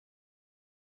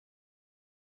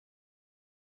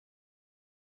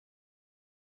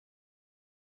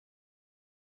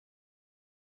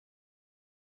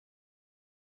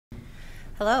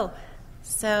Hello.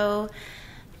 So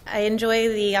I enjoy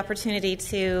the opportunity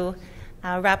to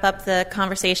wrap up the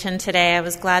conversation today. I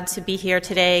was glad to be here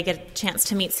today, get a chance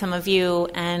to meet some of you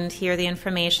and hear the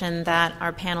information that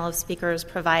our panel of speakers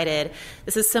provided.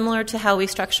 This is similar to how we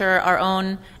structure our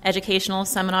own educational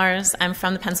seminars. I'm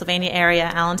from the Pennsylvania area,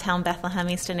 Allentown, Bethlehem,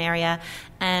 Easton area,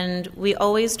 and we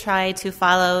always try to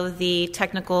follow the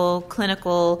technical,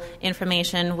 clinical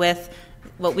information with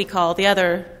what we call the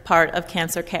other part of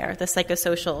cancer care, the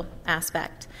psychosocial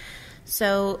aspect.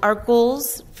 So our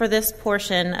goals for this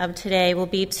portion of today will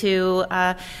be to,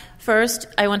 first,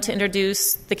 I want to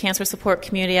introduce the cancer support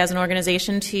community as an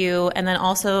organization to you, and then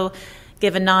also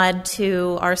give a nod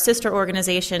to our sister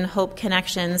organization, Hope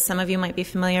Connections. Some of you might be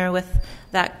familiar with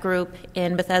that group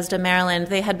in Bethesda, Maryland.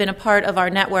 They had been a part of our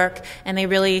network, and they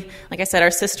really, like I said, our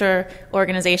sister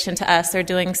organization to us. They're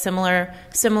doing similar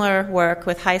work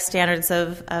with high standards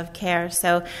of care.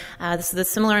 So this is the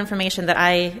similar information that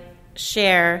I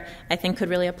share, I think could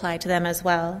really apply to them as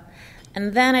well.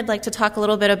 And then I'd like to talk a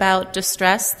little bit about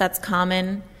distress that's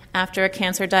common after a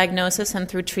cancer diagnosis and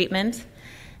through treatment.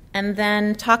 And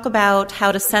then talk about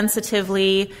how to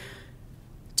sensitively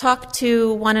talk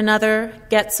to one another,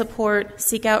 get support,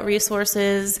 seek out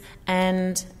resources,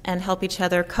 and help each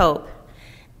other cope.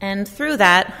 And through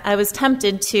that, I was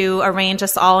tempted to arrange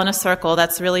us all in a circle.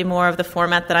 That's really more of the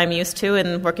format that I'm used to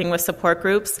in working with support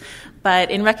groups. But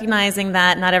in recognizing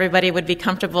that not everybody would be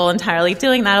comfortable entirely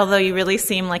doing that, although you really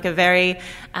seem like a very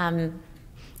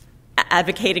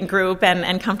advocating group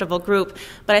and comfortable group.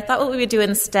 But I thought what we would do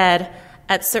instead,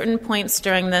 at certain points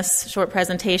during this short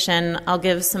presentation, I'll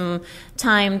give some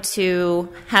time to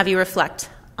have you reflect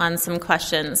on some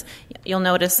questions. You'll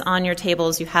notice on your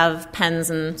tables you have pens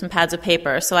and some pads of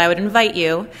paper. So I would invite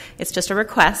you, it's just a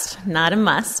request, not a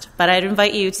must, but I'd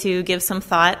invite you to give some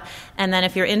thought. And then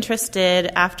if you're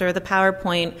interested after the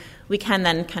PowerPoint, we can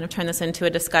then kind of turn this into a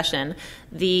discussion.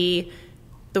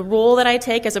 The role that I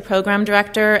take as a program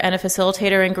director and a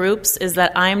facilitator in groups is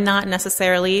that I'm not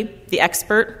necessarily the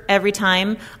expert every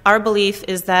time. Our belief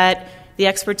is that the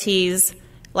expertise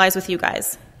lies with you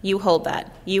guys. You hold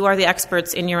that. You are the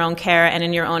experts in your own care and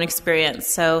in your own experience.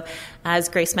 So as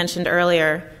Grace mentioned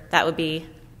earlier, that would be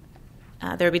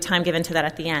there would be time given to that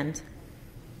at the end.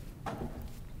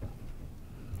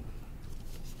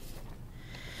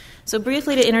 So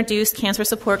briefly to introduce Cancer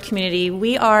Support Community,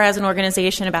 we are, as an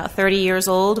organization, about 30 years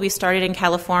old. We started in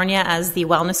California as the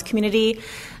wellness community.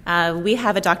 We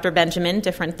have a Dr. Benjamin,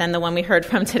 different than the one we heard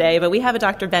from today, but we have a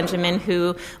Dr. Benjamin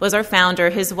who was our founder.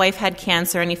 His wife had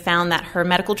cancer, and he found that her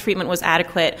medical treatment was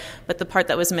adequate, but the part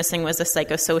that was missing was the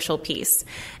psychosocial piece.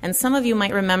 And some of you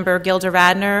might remember Gilda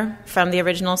Radner from the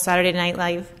original Saturday Night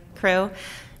Live crew.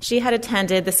 She had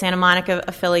attended the Santa Monica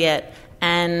affiliate,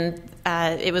 and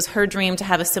it was her dream to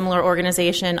have a similar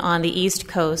organization on the East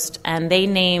Coast, and they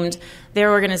named their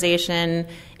organization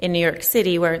in New York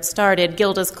City, where it started,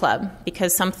 Gilda's Club,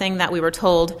 because something that we were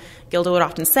told Gilda would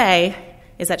often say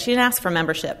is that she didn't ask for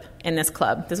membership in this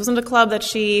club. This wasn't a club that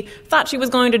she thought she was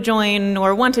going to join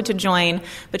or wanted to join,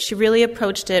 but she really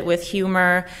approached it with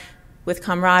humor, with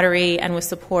camaraderie, and with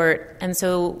support. And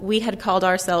so we had called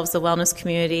ourselves the wellness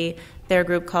community. Their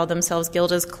group called themselves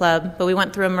Gilda's Club, but we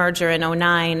went through a merger in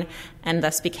 2009 and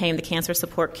thus became the Cancer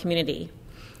Support Community.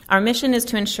 Our mission is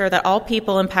to ensure that all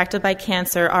people impacted by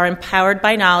cancer are empowered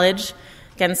by knowledge,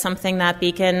 again, something that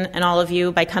BCAN and all of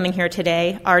you, by coming here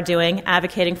today, are doing,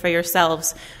 advocating for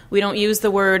yourselves. We don't use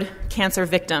the word cancer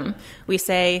victim. We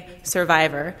say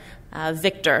survivor,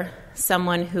 victor,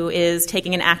 someone who is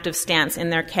taking an active stance in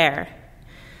their care.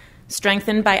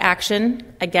 Strengthened by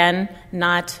action, again,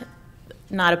 not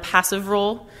a passive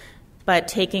role, but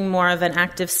taking more of an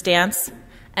active stance,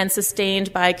 and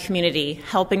sustained by community,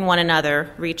 helping one another,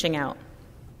 reaching out.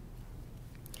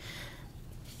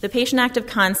 The patient active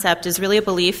concept is really a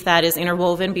belief that is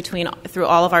interwoven through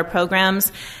all of our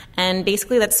programs, and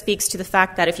basically that speaks to the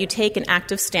fact that if you take an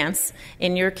active stance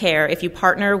in your care, if you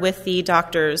partner with the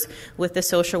doctors, with the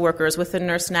social workers, with the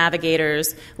nurse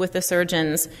navigators, with the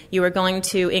surgeons, you are going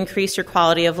to increase your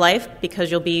quality of life because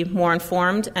you'll be more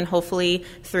informed, and hopefully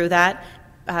through that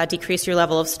decrease your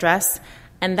level of stress.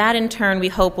 And that in turn, we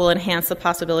hope, will enhance the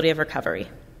possibility of recovery.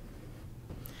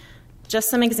 Just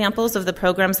some examples of the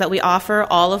programs that we offer,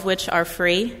 all of which are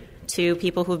free to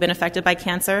people who have been affected by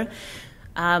cancer.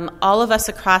 All of us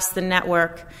across the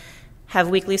network have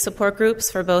weekly support groups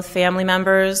for both family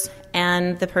members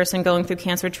and the person going through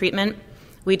cancer treatment.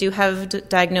 We do have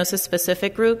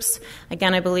diagnosis-specific groups.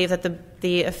 Again, I believe that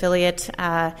the affiliate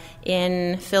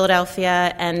in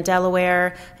Philadelphia and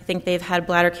Delaware, I think they've had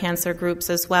bladder cancer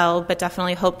groups as well, but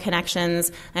definitely Hope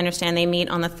Connections, I understand they meet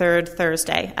on the third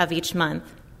Thursday of each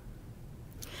month.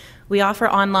 We offer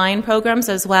online programs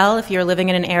as well if you're living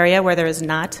in an area where there is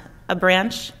not a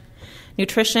branch.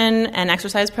 Nutrition and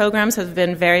exercise programs have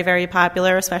been very, very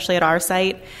popular, especially at our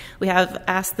site. We have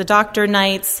Ask the Doctor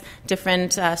nights,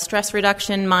 different stress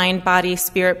reduction, mind, body,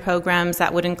 spirit programs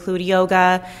that would include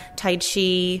yoga, tai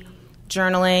chi,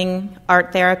 journaling,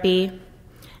 art therapy,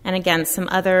 and again, some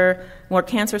other more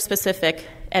cancer-specific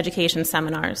education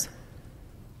seminars.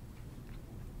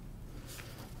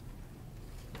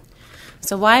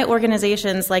 So why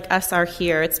organizations like us are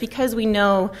here? It's because we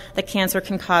know that cancer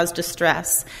can cause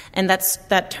distress. And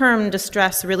that term,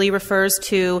 distress, really refers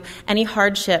to any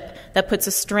hardship that puts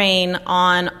a strain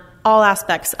on all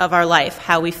aspects of our life,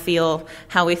 how we feel,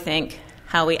 how we think,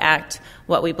 how we act,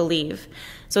 what we believe.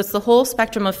 So it's the whole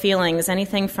spectrum of feelings,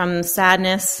 anything from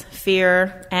sadness,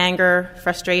 fear, anger,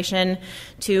 frustration,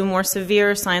 to more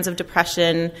severe signs of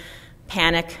depression,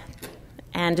 panic,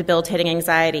 and debilitating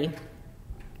anxiety.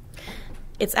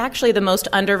 It's actually the most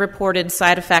underreported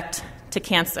side effect to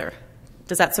cancer.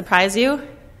 Does that surprise you?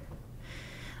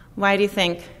 Why do you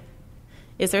think?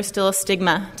 Is there still a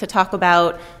stigma to talk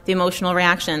about the emotional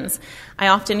reactions? I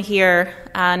often hear,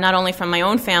 not only from my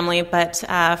own family, but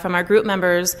from our group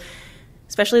members,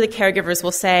 especially the caregivers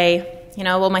will say,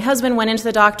 well, my husband went into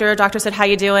the doctor said, how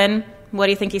you doing? What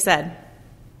do you think he said?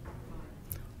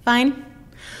 Fine.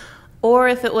 Or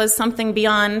if it was something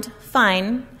beyond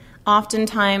fine,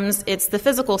 oftentimes it's the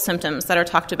physical symptoms that are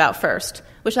talked about first,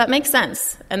 which that makes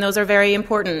sense, and those are very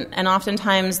important, and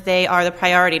oftentimes they are the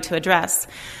priority to address.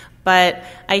 But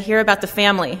I hear about the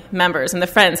family members and the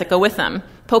friends that go with them,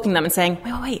 poking them and saying,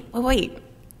 wait,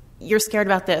 you're scared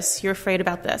about this, you're afraid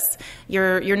about this,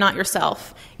 you're not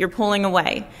yourself, you're pulling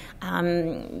away,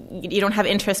 you don't have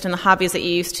interest in the hobbies that you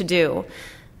used to do.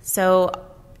 So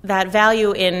that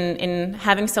value in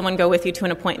having someone go with you to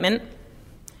an appointment,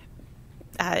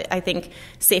 I think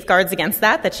safeguards against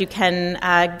that you can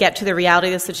get to the reality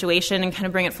of the situation and kind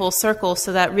of bring it full circle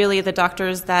so that really the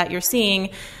doctors that you're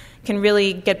seeing can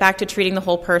really get back to treating the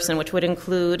whole person, which would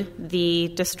include the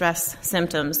distress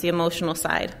symptoms, the emotional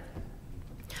side.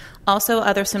 Also,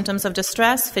 other symptoms of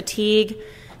distress, fatigue,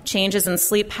 changes in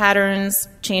sleep patterns,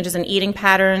 changes in eating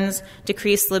patterns,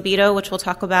 decreased libido, which we'll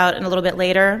talk about in a little bit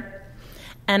later.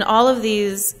 And all of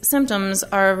these symptoms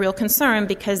are a real concern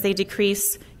because they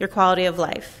decrease your quality of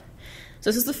life. So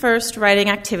this is the first writing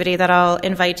activity that I'll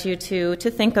invite you to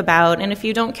think about. And if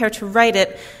you don't care to write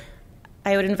it,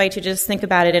 I would invite you to just think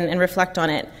about it and reflect on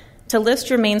it. To list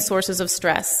your main sources of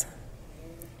stress.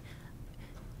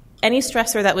 Any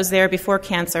stressor that was there before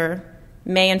cancer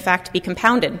may in fact be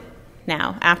compounded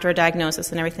now after a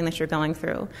diagnosis and everything that you're going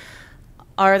through.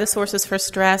 Are the sources for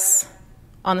stress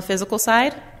on the physical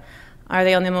side? Are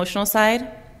they on the emotional side?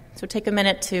 So take a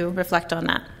minute to reflect on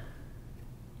that.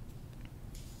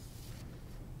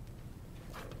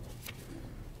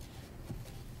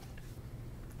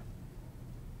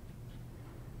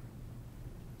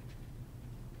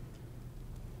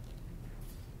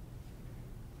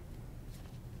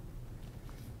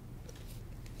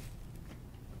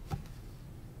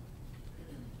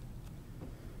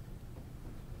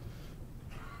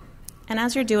 And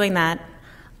as you're doing that,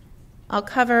 I'll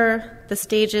cover the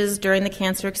stages during the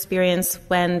cancer experience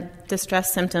when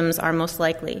distress symptoms are most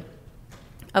likely.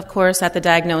 Of course, at the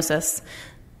diagnosis.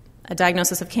 A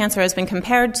diagnosis of cancer has been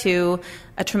compared to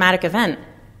a traumatic event.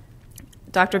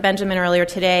 Dr. Benjamin earlier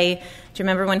today, do you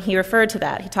remember when he referred to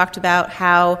that? He talked about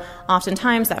how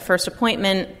oftentimes that first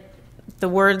appointment, the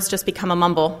words just become a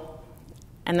mumble,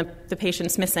 and the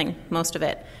patient's missing most of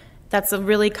it. That's a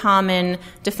really common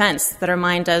defense that our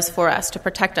mind does for us to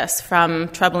protect us from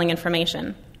troubling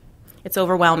information. It's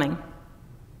overwhelming.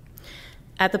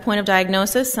 At the point of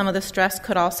diagnosis, some of the stress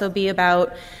could also be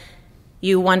about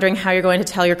you wondering how you're going to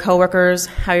tell your coworkers,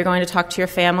 how you're going to talk to your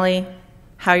family,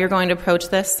 how you're going to approach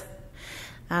this.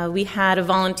 We had a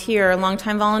volunteer, a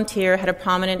longtime volunteer, had a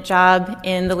prominent job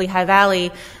in the Lehigh Valley.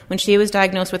 When she was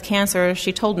diagnosed with cancer,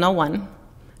 she told no one.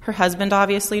 Her husband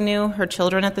obviously knew. Her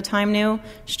children at the time knew.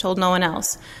 She told no one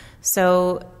else.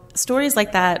 So stories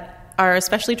like that are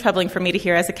especially troubling for me to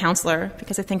hear as a counselor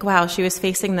because I think, wow, she was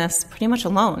facing this pretty much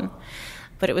alone.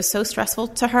 But it was so stressful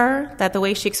to her that the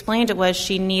way she explained it was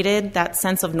she needed that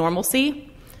sense of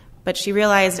normalcy. But she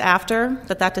realized after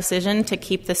that decision to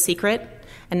keep this secret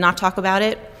and not talk about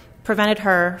it prevented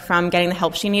her from getting the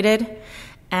help she needed.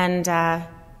 And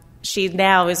she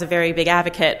now is a very big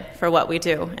advocate for what we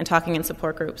do and talking in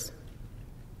support groups.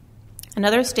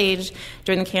 Another stage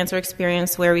during the cancer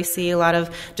experience where we see a lot of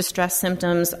distress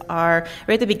symptoms are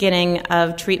right at the beginning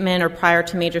of treatment or prior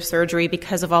to major surgery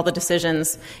because of all the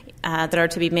decisions that are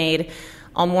to be made.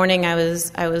 all morning I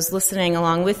was listening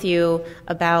along with you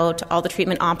about all the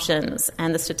treatment options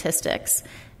and the statistics.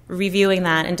 Reviewing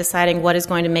that and deciding what is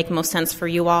going to make most sense for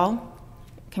you all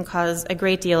can cause a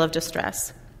great deal of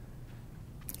distress.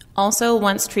 Also,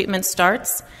 once treatment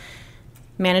starts,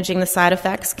 managing the side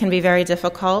effects can be very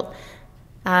difficult.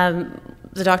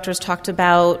 The doctors talked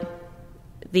about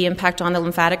the impact on the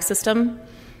lymphatic system.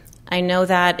 I know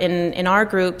that in our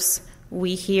groups,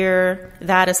 we hear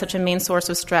that as such a main source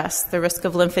of stress, the risk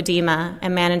of lymphedema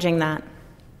and managing that.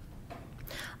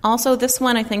 Also, this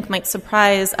one I think might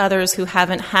surprise others who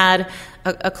haven't had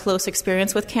a close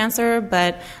experience with cancer,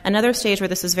 but another stage where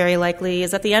this is very likely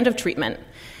is at the end of treatment.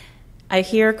 I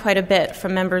hear quite a bit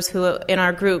from members who in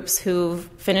our groups who've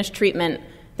finished treatment.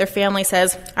 Their family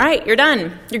says, "All right, you're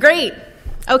done. You're great.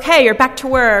 Okay, you're back to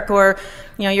work," or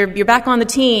you're back on the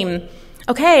team.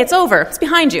 "Okay, it's over. It's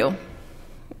behind you."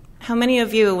 How many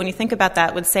of you, when you think about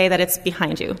that, would say that it's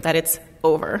behind you, that it's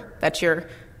over, that you're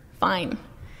fine?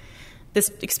 This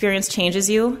experience changes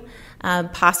you,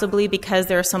 possibly because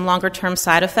there are some longer-term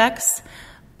side effects.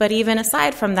 But even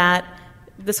aside from that,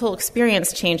 this whole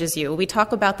experience changes you. We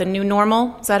talk about the new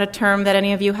normal. Is that a term that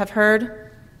any of you have heard?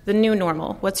 The new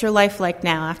normal. What's your life like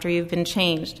now after you've been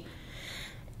changed?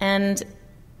 And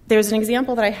there's an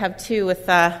example that I have, too, with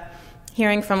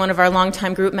hearing from one of our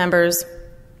longtime group members.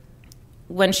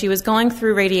 When she was going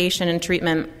through radiation and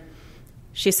treatment,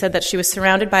 she said that she was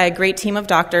surrounded by a great team of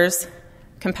doctors,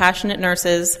 compassionate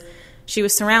nurses. She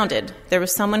was surrounded. There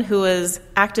was someone who was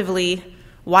actively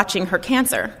watching her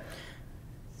cancer.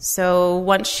 So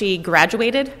once she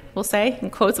graduated, we'll say, in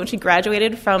quotes, when she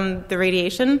graduated from the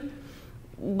radiation,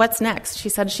 what's next? She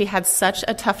said she had such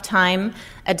a tough time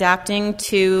adapting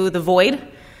to the void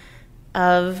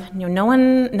of, no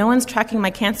one's tracking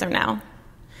my cancer now.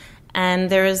 And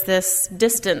there is this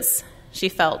distance she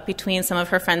felt between some of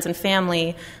her friends and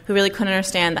family who really couldn't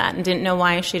understand that and didn't know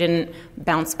why she didn't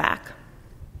bounce back.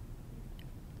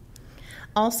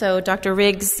 Also, Dr.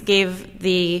 Riggs gave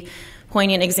the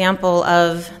poignant example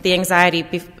of the anxiety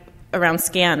around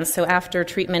scans. So after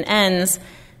treatment ends,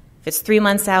 if it's 3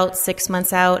 months out, 6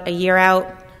 months out, a year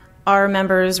out, our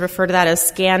members refer to that as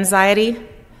scan anxiety,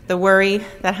 the worry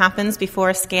that happens before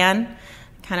a scan,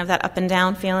 kind of that up and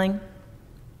down feeling.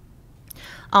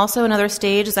 Also, another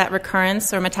stage is that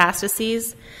recurrence or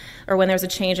metastases, or when there's a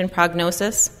change in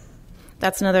prognosis.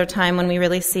 That's another time when we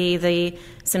really see the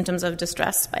symptoms of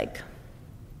distress spike.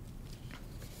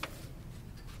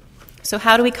 So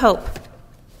how do we cope?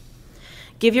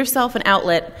 Give yourself an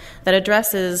outlet that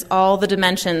addresses all the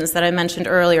dimensions that I mentioned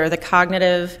earlier, the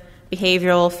cognitive,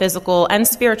 behavioral, physical, and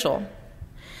spiritual.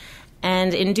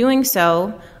 And in doing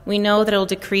so, we know that it'll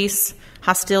decrease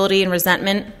hostility and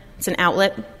resentment. It's an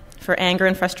outlet for anger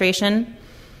and frustration.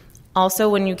 Also,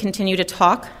 when you continue to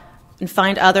talk and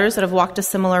find others that have walked a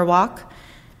similar walk,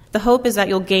 the hope is that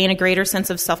you'll gain a greater sense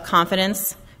of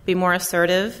self-confidence, be more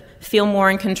assertive, feel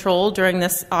more in control during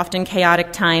this often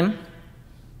chaotic time.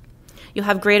 You'll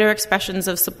have greater expressions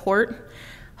of support,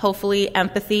 hopefully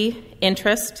empathy,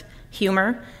 interest,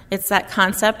 humor. It's that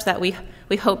concept that we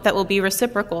hope that will be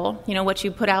reciprocal. What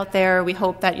you put out there, we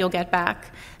hope that you'll get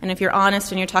back. And if you're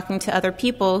honest and you're talking to other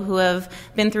people who have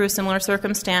been through a similar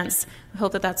circumstance, we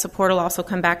hope that support will also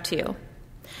come back to you.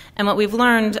 And what we've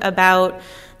learned about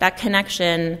that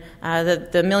connection, the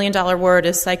 $1 million word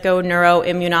is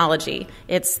psychoneuroimmunology.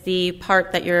 It's the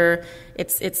part that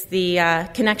it's the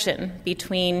connection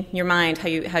between your mind, how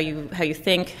you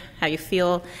think, how you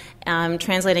feel,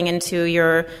 translating into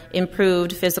your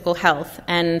improved physical health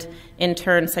and, in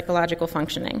turn, psychological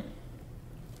functioning.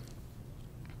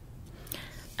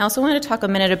 I also wanted to talk a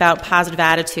minute about positive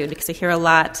attitude because I hear a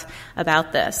lot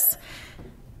about this.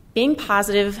 Being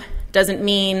positive doesn't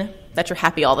mean that you're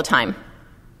happy all the time.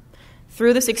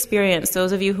 Through this experience,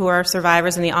 those of you who are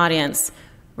survivors in the audience,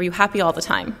 were you happy all the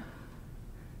time?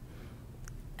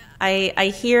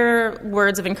 I hear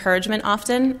words of encouragement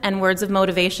often and words of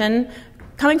motivation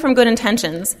coming from good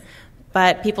intentions,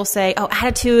 but people say,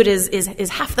 attitude is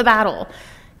half the battle.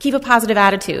 Keep a positive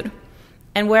attitude.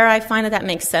 And where I find that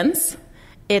makes sense,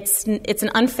 it's an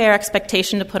unfair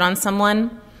expectation to put on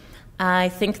someone. I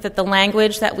think that the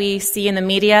language that we see in the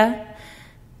media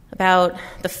about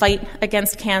the fight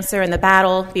against cancer and the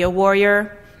battle, be a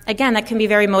warrior, again, that can be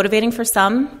very motivating for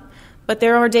some, but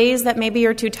there are days that maybe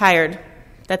you're too tired,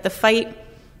 that the fight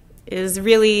is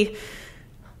really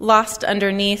lost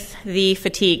underneath the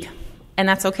fatigue, and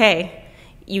that's okay.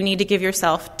 You need to give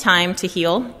yourself time to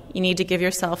heal. You need to give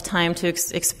yourself time to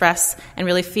express and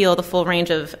really feel the full range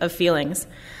of feelings.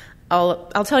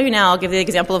 I'll tell you now, I'll give the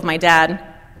example of my dad.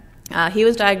 He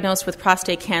was diagnosed with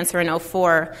prostate cancer in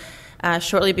 2004.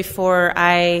 shortly before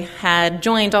I had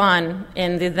joined on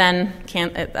in the then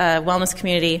wellness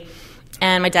community.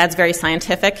 And my dad's very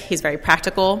scientific, he's very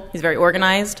practical, he's very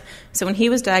organized. So when he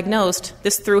was diagnosed,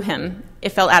 this threw him. It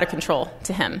felt out of control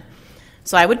to him.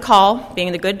 So I would call,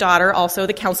 being the good daughter, also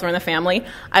the counselor in the family,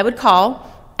 I would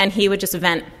call, and he would just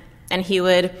vent. And he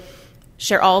would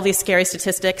share all these scary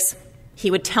statistics.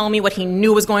 He would tell me what he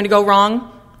knew was going to go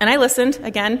wrong. And I listened,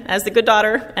 again, as the good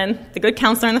daughter and the good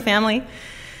counselor in the family.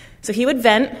 So he would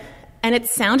vent, and it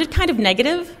sounded kind of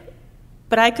negative,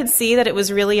 but I could see that it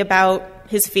was really about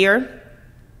his fear.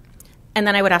 And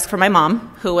then I would ask for my mom,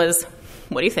 who was,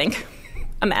 what do you think?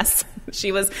 A mess.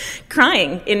 She was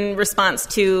crying in response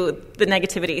to the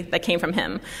negativity that came from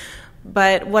him.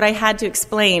 But what I had to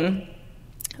explain,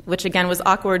 which again was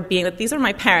awkward, being that these are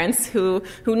my parents who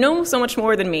know so much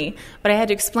more than me, but I had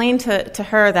to explain to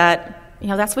her that,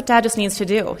 that's what Dad just needs to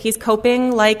do. He's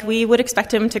coping like we would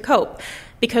expect him to cope.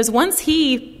 Because once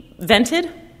he vented,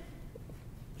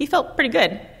 he felt pretty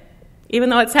good, even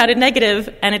though it sounded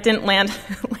negative and it didn't land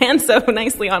so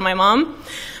nicely on my mom.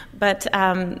 But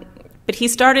he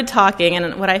started talking,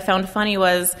 and what I found funny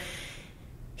was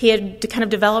he had kind of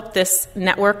developed this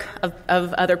network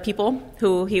of other people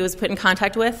who he was put in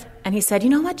contact with, and he said, you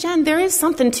know what, Jen, there is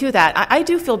something to that. I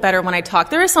do feel better when I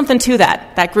talk. There is something to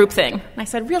that group thing. And I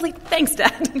said, really? Thanks,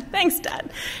 Dad. Thanks,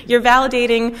 Dad. You're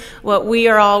validating what we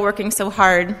are all working so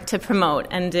hard to promote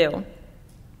and do.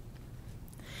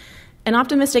 An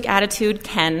optimistic attitude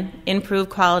can improve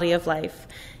quality of life.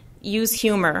 Use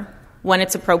humor when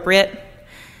it's appropriate.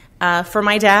 For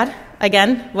my dad,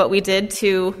 again, what we did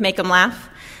to make him laugh,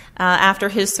 after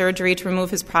his surgery to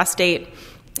remove his prostate,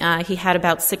 he had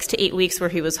about 6 to 8 weeks where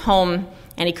he was home,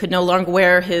 and he could no longer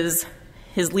wear his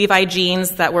Levi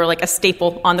jeans that were like a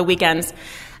staple on the weekends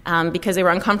because they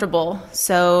were uncomfortable.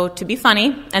 So to be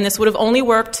funny, and this would have only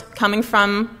worked coming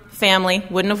from family,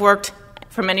 wouldn't have worked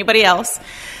from anybody else,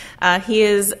 he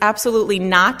is absolutely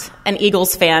not an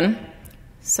Eagles fan.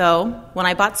 So when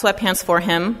I bought sweatpants for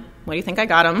him, what do you think I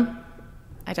got him?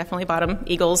 I definitely bought him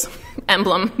Eagles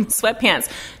emblem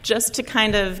sweatpants just to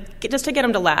get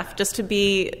him to laugh, just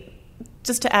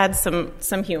to add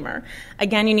some humor.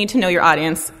 Again, you need to know your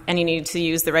audience, and you need to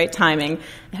use the right timing.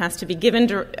 It has to be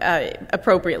given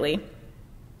appropriately.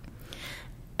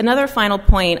 Another final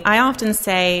point, I often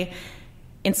say,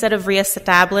 instead of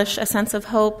reestablish a sense of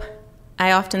hope,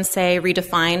 I often say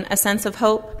redefine a sense of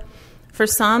hope. For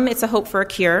some, it's a hope for a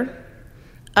cure.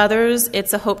 Others,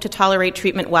 it's a hope to tolerate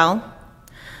treatment well.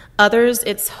 Others,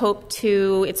 it's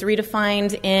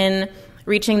redefined in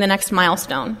reaching the next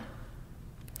milestone.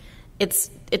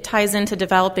 It ties into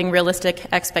developing realistic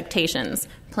expectations,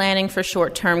 planning for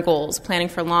short-term goals, planning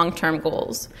for long-term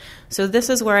goals. So this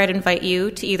is where I'd invite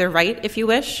you to either write, if you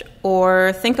wish,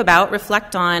 or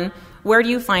reflect on, where do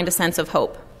you find a sense of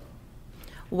hope?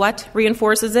 What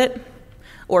reinforces it,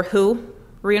 or who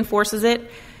reinforces it?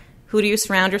 Who do you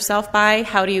surround yourself by?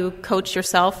 How do you coach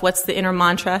yourself? What's the inner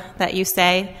mantra that you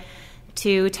say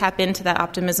to tap into that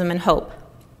optimism and hope?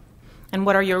 And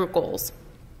what are your goals?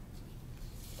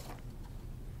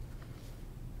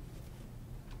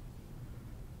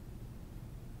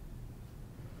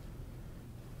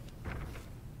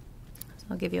 So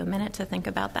I'll give you a minute to think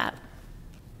about that.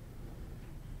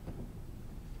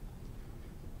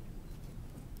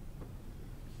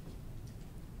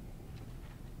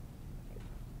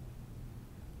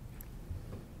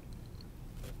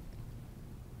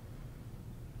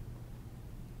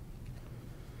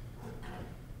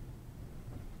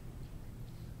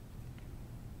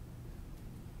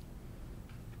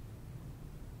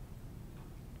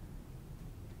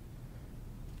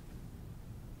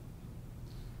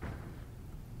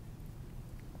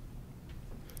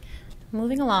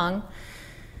 Moving along,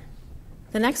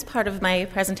 the next part of my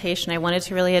presentation, I wanted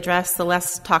to really address the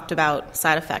less talked about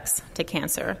side effects to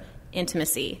cancer,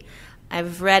 intimacy.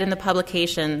 I've read in the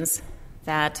publications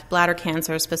that bladder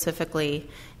cancer specifically,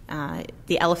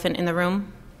 the elephant in the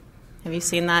room. Have you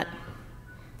seen that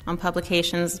on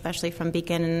publications, especially from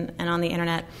BCAN and on the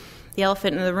internet? The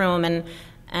elephant in the room,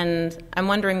 and I'm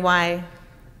wondering why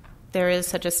there is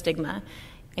such a stigma.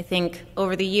 I think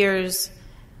over the years,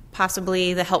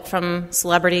 possibly the help from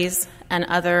celebrities and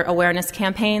other awareness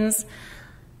campaigns,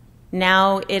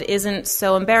 now it isn't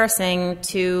so embarrassing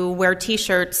to wear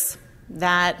T-shirts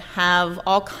that have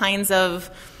all kinds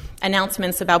of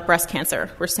announcements about breast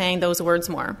cancer. We're saying those words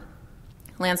more.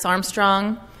 Lance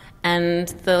Armstrong and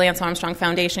the Lance Armstrong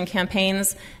Foundation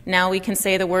campaigns, now we can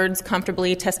say the words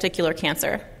comfortably testicular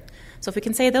cancer. So if we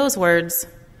can say those words,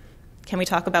 can we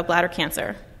talk about bladder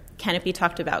cancer? Can it be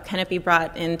talked about? Can it be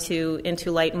brought into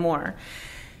light more?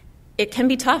 It can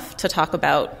be tough to talk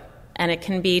about And it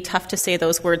can be tough to say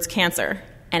those words cancer,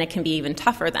 and it can be even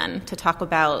tougher then to talk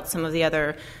about some of the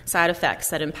other side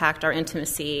effects that impact our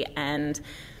intimacy and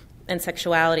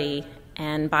sexuality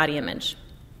and body image.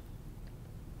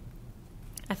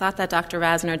 I thought that Dr.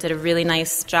 Rasner did a really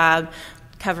nice job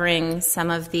covering some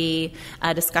of the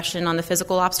discussion on the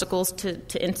physical obstacles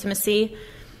to intimacy,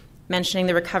 mentioning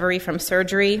the recovery from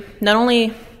surgery, not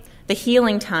only the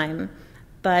healing time,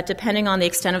 but depending on the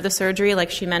extent of the surgery,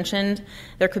 like she mentioned,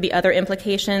 there could be other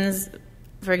implications.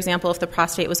 For example, if the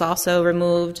prostate was also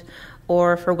removed,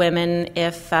 or for women,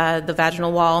 if the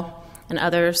vaginal wall and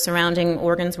other surrounding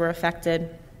organs were affected.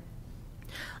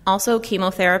 Also,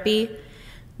 chemotherapy.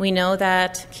 We know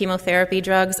that chemotherapy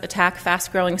drugs attack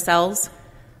fast-growing cells.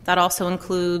 That also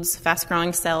includes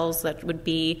fast-growing cells that would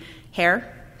be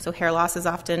hair. So hair loss is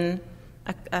often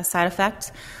a side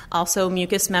effect. Also,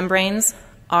 mucous membranes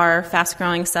are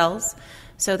fast-growing cells.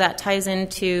 So that ties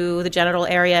into the genital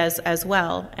areas as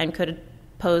well and could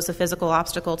pose a physical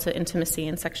obstacle to intimacy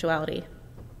and sexuality.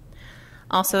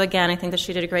 Also, again, I think that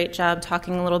she did a great job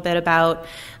talking a little bit about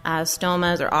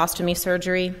stomas or ostomy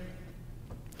surgery.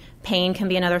 Pain can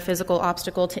be another physical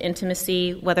obstacle to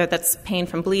intimacy, whether that's pain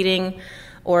from bleeding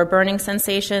or burning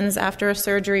sensations after a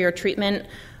surgery or treatment,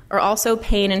 or also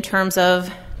pain in terms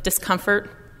of discomfort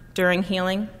during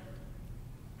healing.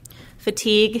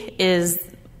 Fatigue is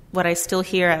what I still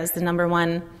hear as the number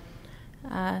one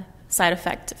side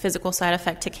effect, physical side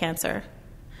effect to cancer.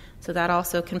 So that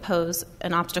also can pose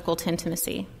an obstacle to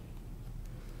intimacy.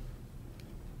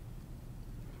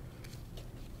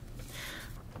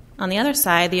 On the other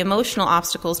side, the emotional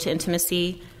obstacles to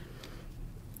intimacy,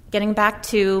 getting back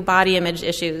to body image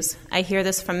issues. I hear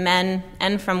this from men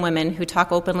and from women who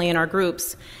talk openly in our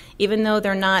groups, even though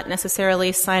they're not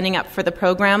necessarily signing up for the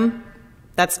program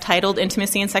that's titled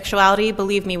Intimacy and Sexuality.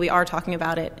 Believe me, we are talking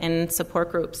about it in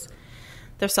support groups.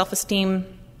 Their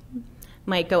self-esteem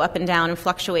might go up and down and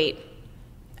fluctuate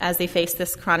as they face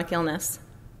this chronic illness.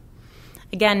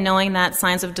 Again, knowing that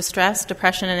signs of distress,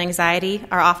 depression, and anxiety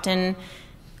are often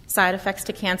side effects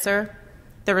to cancer,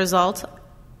 the result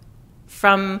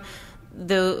from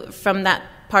that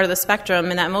part of the spectrum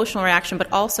and that emotional reaction,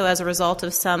 but also as a result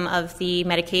of some of the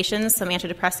medications, some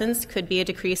antidepressants, could be a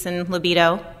decrease in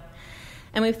libido.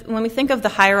 And when we think of the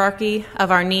hierarchy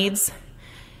of our needs,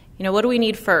 what do we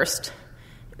need first?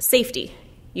 Safety,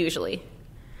 usually.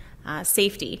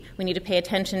 Safety. We need to pay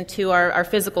attention to our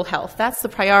physical health. That's the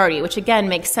priority, which again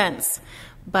makes sense.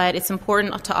 But it's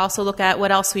important to also look at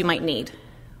what else we might need.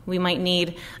 We might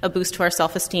need a boost to our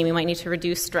self-esteem. We might need to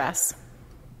reduce stress.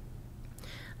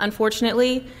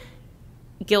 Unfortunately,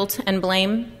 guilt and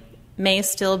blame may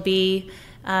still be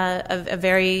a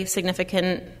very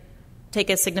significant, take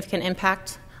a significant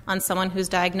impact on someone who's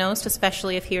diagnosed,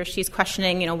 especially if he or she's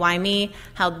questioning, why me?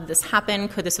 How did this happen?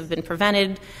 Could this have been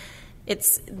prevented?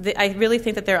 I really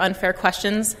think that they're unfair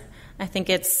questions. I think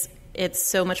it's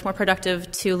so much more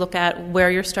productive to look at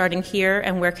where you're starting here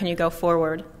and where can you go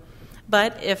forward.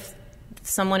 But if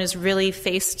someone is really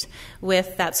faced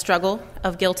with that struggle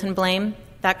of guilt and blame,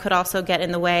 that could also get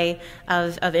in the way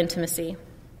of intimacy.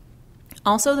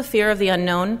 Also, the fear of the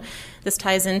unknown. This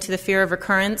ties into the fear of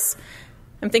recurrence.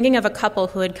 I'm thinking of a couple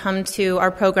who had come to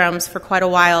our programs for quite a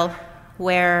while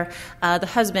where the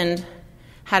husband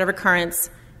had a recurrence,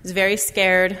 was very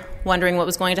scared, wondering what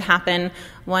was going to happen,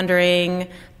 wondering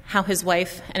how his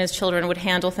wife and his children would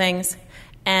handle things.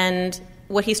 And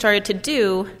what he started to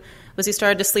do was he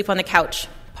started to sleep on the couch,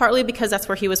 partly because that's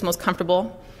where he was most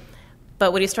comfortable.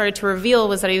 But what he started to reveal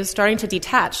was that he was starting to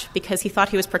detach because he thought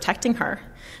he was protecting her.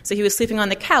 So he was sleeping on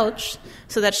the couch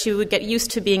so that she would get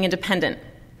used to being independent.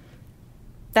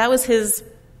 That was his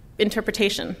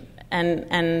interpretation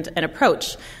and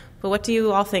approach. But what do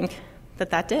you all think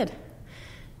that did?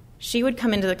 She would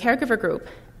come into the caregiver group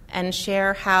and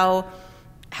share how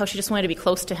she just wanted to be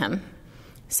close to him.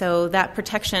 So that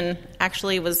protection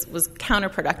actually was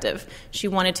counterproductive. She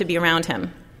wanted to be around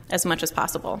him as much as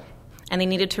possible. And they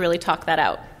needed to really talk that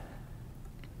out.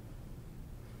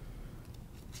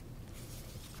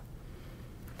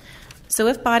 So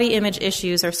if body image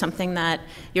issues are something that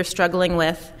you're struggling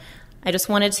with, I just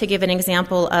wanted to give an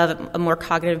example of a more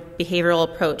cognitive behavioral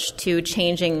approach to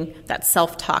changing that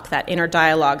self-talk, that inner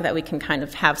dialogue that we can kind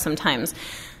of have sometimes.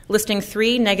 Listing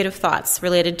 3 negative thoughts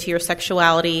related to your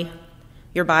sexuality,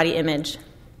 your body image,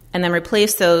 and then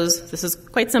replace those. This is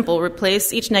quite simple.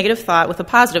 Replace each negative thought with a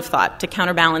positive thought to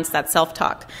counterbalance that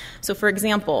self-talk. So for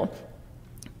example,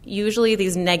 usually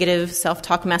these negative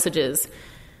self-talk messages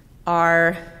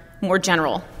are more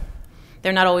general.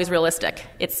 They're not always realistic.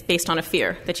 It's based on a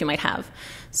fear that you might have.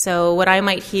 So what I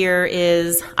might hear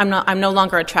is, I'm no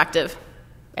longer attractive.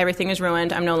 Everything is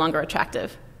ruined. I'm no longer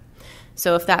attractive.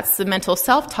 So if that's the mental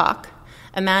self-talk,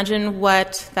 imagine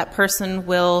what that person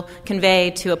will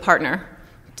convey to a partner,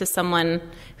 to someone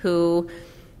who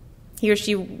he or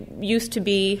she used to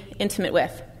be intimate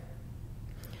with.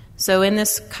 So in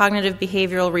this cognitive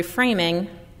behavioral reframing,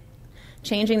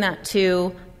 changing that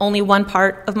to only one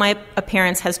part of my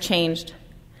appearance has changed,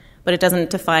 but it doesn't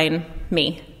define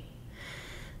me.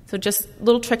 So just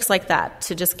little tricks like that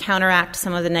to just counteract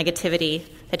some of the negativity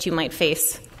that you might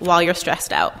face while you're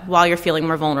stressed out, while you're feeling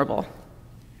more vulnerable.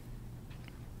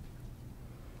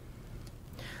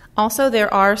 Also,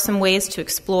 there are some ways to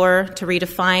explore, to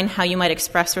redefine how you might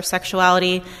express your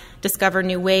sexuality, discover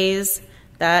new ways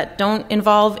that don't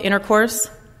involve intercourse,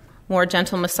 more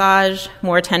gentle massage,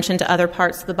 more attention to other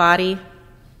parts of the body.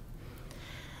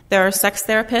 There are sex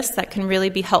therapists that can really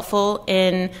be helpful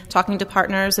in talking to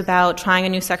partners about trying a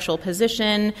new sexual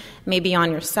position, maybe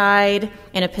on your side,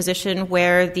 in a position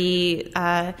where the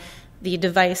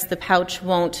device, the pouch,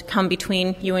 won't come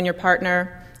between you and your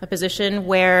partner, a position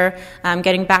where,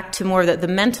 getting back to more of the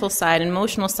mental side,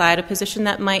 emotional side, a position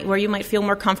where you might feel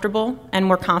more comfortable and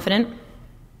more confident.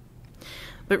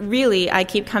 But really, I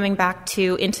keep coming back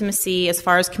to intimacy as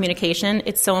far as communication.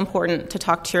 It's so important to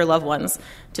talk to your loved ones,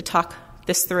 to talk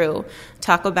this through,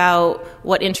 talk about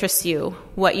what interests you,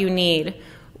 what you need,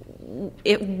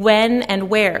 when and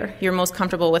where you're most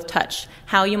comfortable with touch,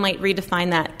 how you might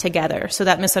redefine that together so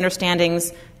that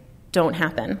misunderstandings don't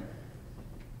happen.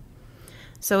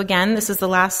 So again, this is the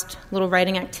last little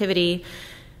writing activity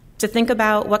to think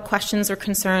about what questions or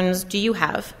concerns do you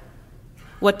have?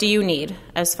 What do you need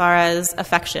as far as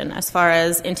affection, as far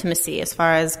as intimacy, as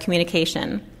far as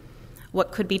communication?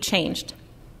 What could be changed?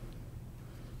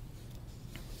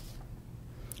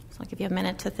 So I'll give you a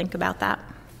minute to think about that.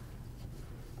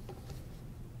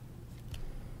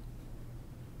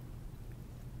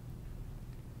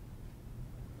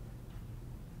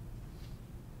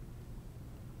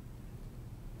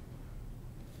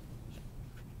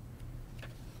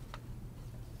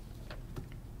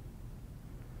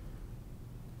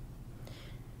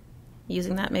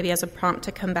 Using that maybe as a prompt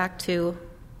to come back to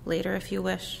later if you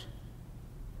wish.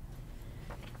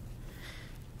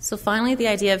 So finally, the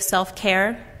idea of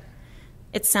self-care.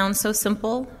 It sounds so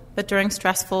simple, but during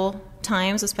stressful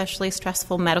times, especially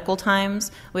stressful medical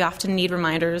times, we often need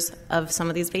reminders of some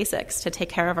of these basics to take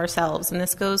care of ourselves. And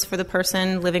this goes for the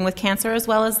person living with cancer as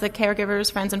well as the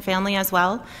caregivers, friends, and family as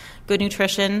well. Good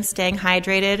nutrition, staying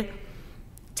hydrated,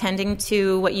 tending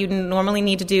to what you normally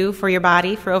need to do for your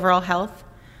body for overall health.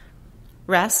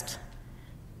 Rest,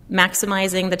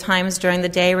 maximizing the times during the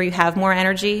day where you have more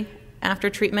energy after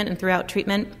treatment and throughout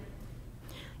treatment.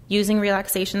 Using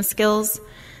relaxation skills.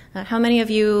 How many of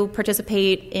you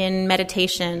participate in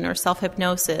meditation or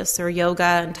self-hypnosis or yoga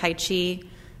and tai chi?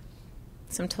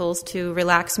 Some tools to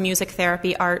relax, music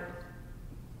therapy, art.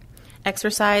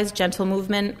 Exercise, gentle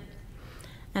movement.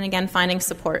 And again, finding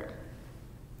support.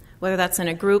 Whether that's in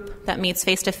a group that meets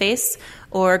face-to-face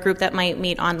or a group that might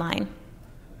meet online.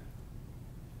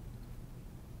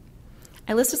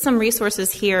 I listed some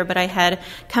resources here, but I had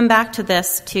come back to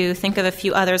this to think of a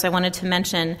few others I wanted to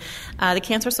mention. The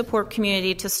Cancer Support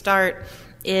Community, to start,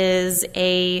 is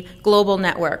a global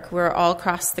network. We're all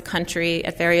across the country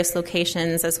at various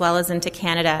locations, as well as into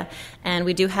Canada. And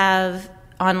we do have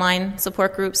online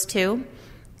support groups, too.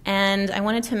 And I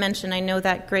wanted to mention, I know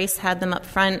that Grace had them up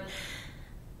front.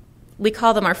 We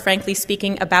call them our Frankly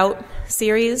Speaking About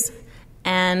series.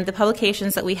 And the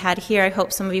publications that we had here, I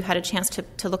hope some of you had a chance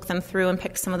to look them through and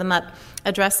pick some of them up,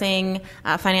 addressing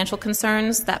financial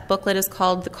concerns. That booklet is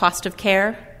called The Cost of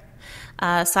Care.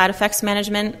 Side Effects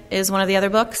Management is one of the other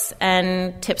books,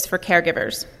 and Tips for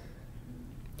Caregivers.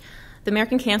 The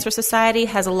American Cancer Society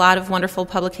has a lot of wonderful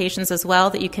publications as well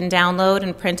that you can download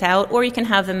and print out, or you can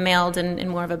have them mailed in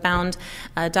more of a bound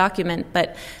document.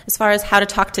 But as far as how to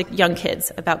talk to young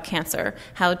kids about cancer,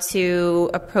 how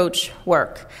to approach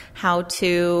work, how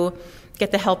to get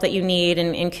the help that you need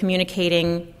in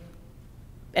communicating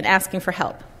and asking for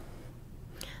help.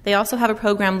 They also have a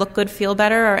program, Look Good, Feel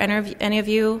Better. Are any of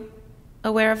you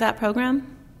aware of that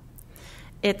program?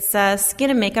 It's a skin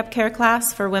and makeup care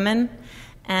class for women.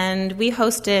 And we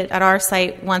host it at our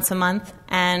site once a month,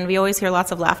 and we always hear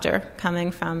lots of laughter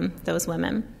coming from those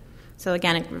women. So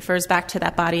again, it refers back to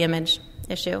that body image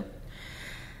issue.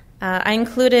 I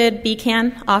included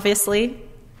BCAN, obviously.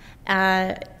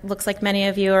 Looks like many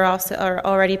of you are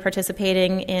already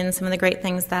participating in some of the great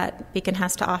things that BCAN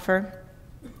has to offer.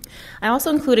 I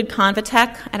also included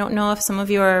Convatec. I don't know if some of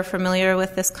you are familiar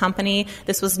with this company.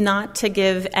 This was not to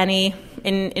give any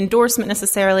endorsement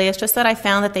necessarily. It's just that I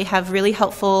found that they have really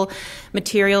helpful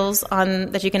materials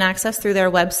that you can access through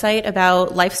their website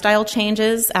about lifestyle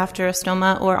changes after a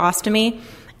stoma or ostomy.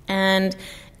 And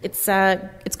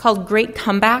it's called Great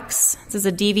Comebacks. This is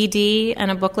a DVD and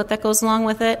a booklet that goes along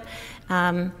with it.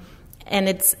 And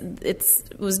it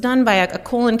was done by a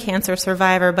colon cancer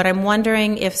survivor, but I'm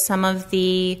wondering if some of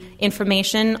the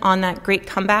information on that Great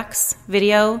Comebacks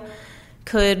video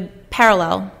could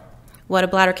parallel what a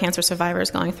bladder cancer survivor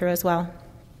is going through as well.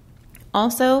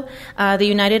 Also, the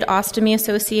United Ostomy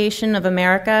Association of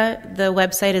America, the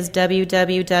website is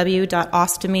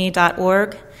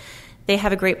www.ostomy.org. They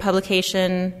have a great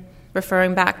publication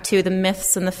referring back to the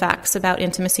myths and the facts about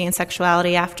intimacy and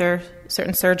sexuality after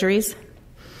certain surgeries.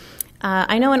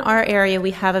 I know in our area we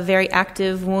have a very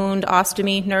active wound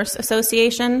ostomy nurse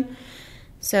association.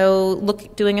 So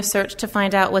doing a search to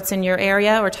find out what's in your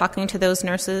area or talking to those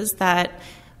nurses that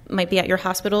might be at your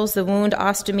hospitals, the Wound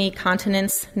Ostomy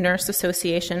Continence Nurse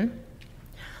Association.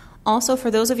 Also,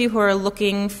 for those of you who are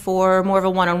looking for more of a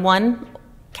one-on-one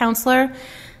counselor,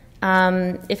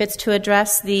 if it's to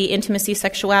address the intimacy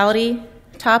sexuality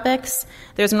topics,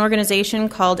 there's an organization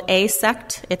called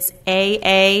ASECT. It's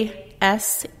AASECT.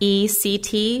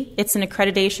 It's an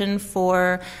accreditation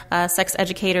for sex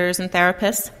educators and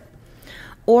therapists.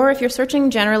 Or if you're searching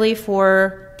generally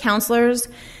for counselors,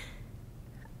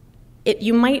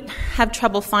 you might have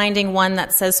trouble finding one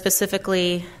that says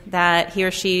specifically that he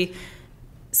or she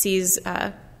sees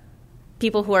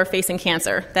people who are facing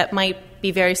cancer. That might be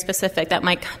very specific. That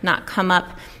might not come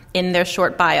up in their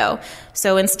short bio.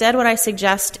 So instead, what I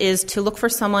suggest is to look for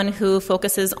someone who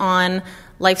focuses on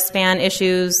lifespan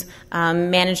issues,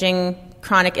 managing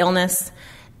chronic illness,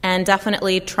 and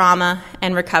definitely trauma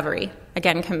and recovery.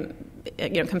 Again,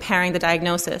 comparing the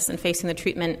diagnosis and facing the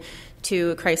treatment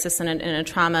to a crisis and a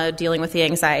trauma, dealing with the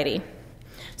anxiety.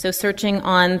 So searching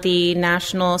on the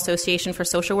National Association for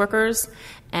Social Workers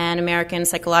and American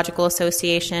Psychological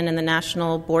Association and the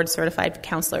National Board Certified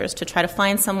Counselors to try to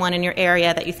find someone in your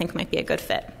area that you think might be a good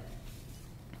fit.